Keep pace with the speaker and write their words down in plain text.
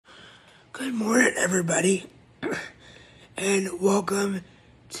Good morning, everybody, and welcome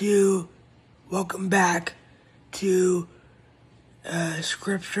back to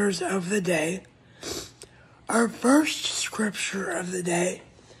Scriptures of the Day. Our first scripture of the day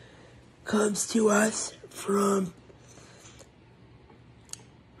comes to us from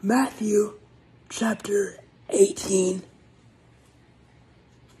Matthew chapter 18,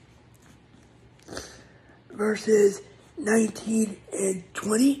 verses 19 and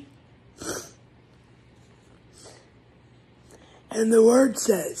 20. And the word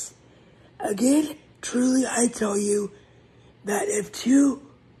says, "Again, truly I tell you that if two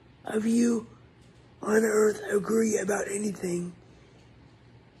of you on earth agree about anything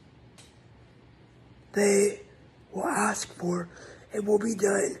they will ask for, it will be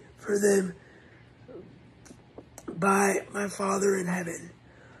done for them by my Father in heaven.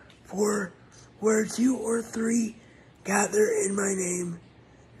 For where two or three gather in my name,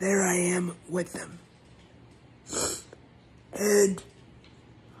 there I am with them." And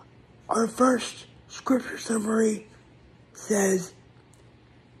our first scripture summary says,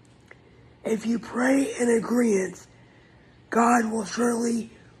 "If you pray in agreement, God will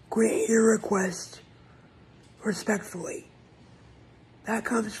surely grant your request respectfully." That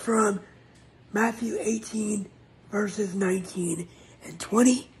comes from Matthew 18, verses 19 and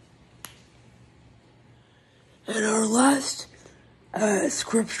 20. And our last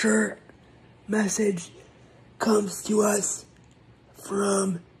scripture message comes to us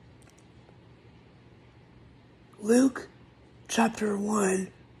from Luke chapter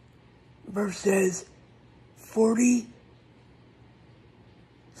 1, verses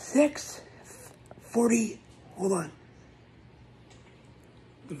hold on.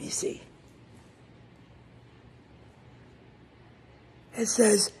 Let me see. It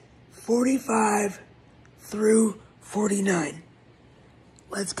says 45 through 49.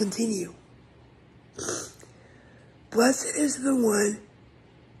 Let's continue. Blessed is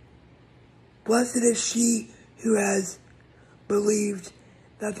she who has believed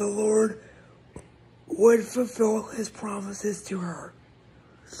that the Lord would fulfill his promises to her.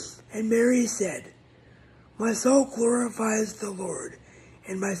 And Mary said, "My soul glorifies the Lord,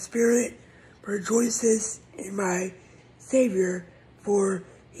 and my spirit rejoices in my Savior, for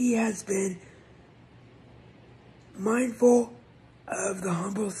he has been mindful of the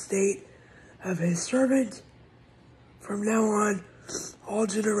humble state of his servant. From now on, all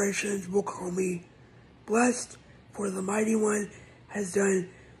generations will call me blessed, for the Mighty One has done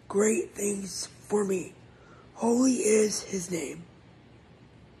great things for me. Holy is his name."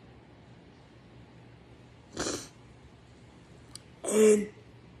 And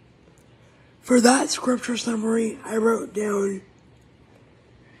for that scripture summary, I wrote down,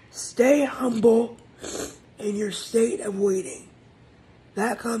 "Stay humble in your state of waiting."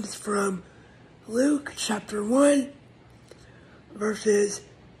 That comes from Luke chapter 1, verses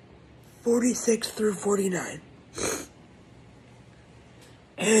 46 through 49.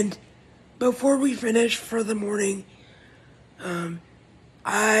 And before we finish for the morning,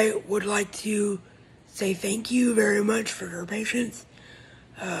 I would like to say thank you very much for your patience.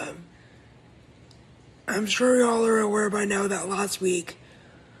 I'm sure y'all are aware by now that last week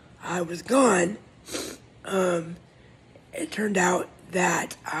I was gone. It turned out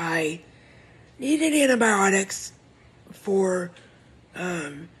that I needed antibiotics for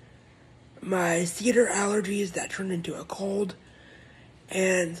my cedar allergies that turned into a cold.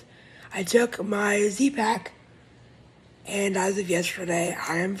 And I took my Z-Pack, and as of yesterday,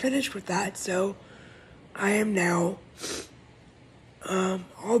 I am finished with that, so I am now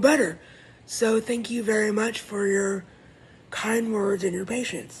all better. So thank you very much for your kind words and your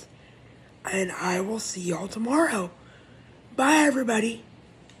patience. And I will see y'all tomorrow. Bye, everybody.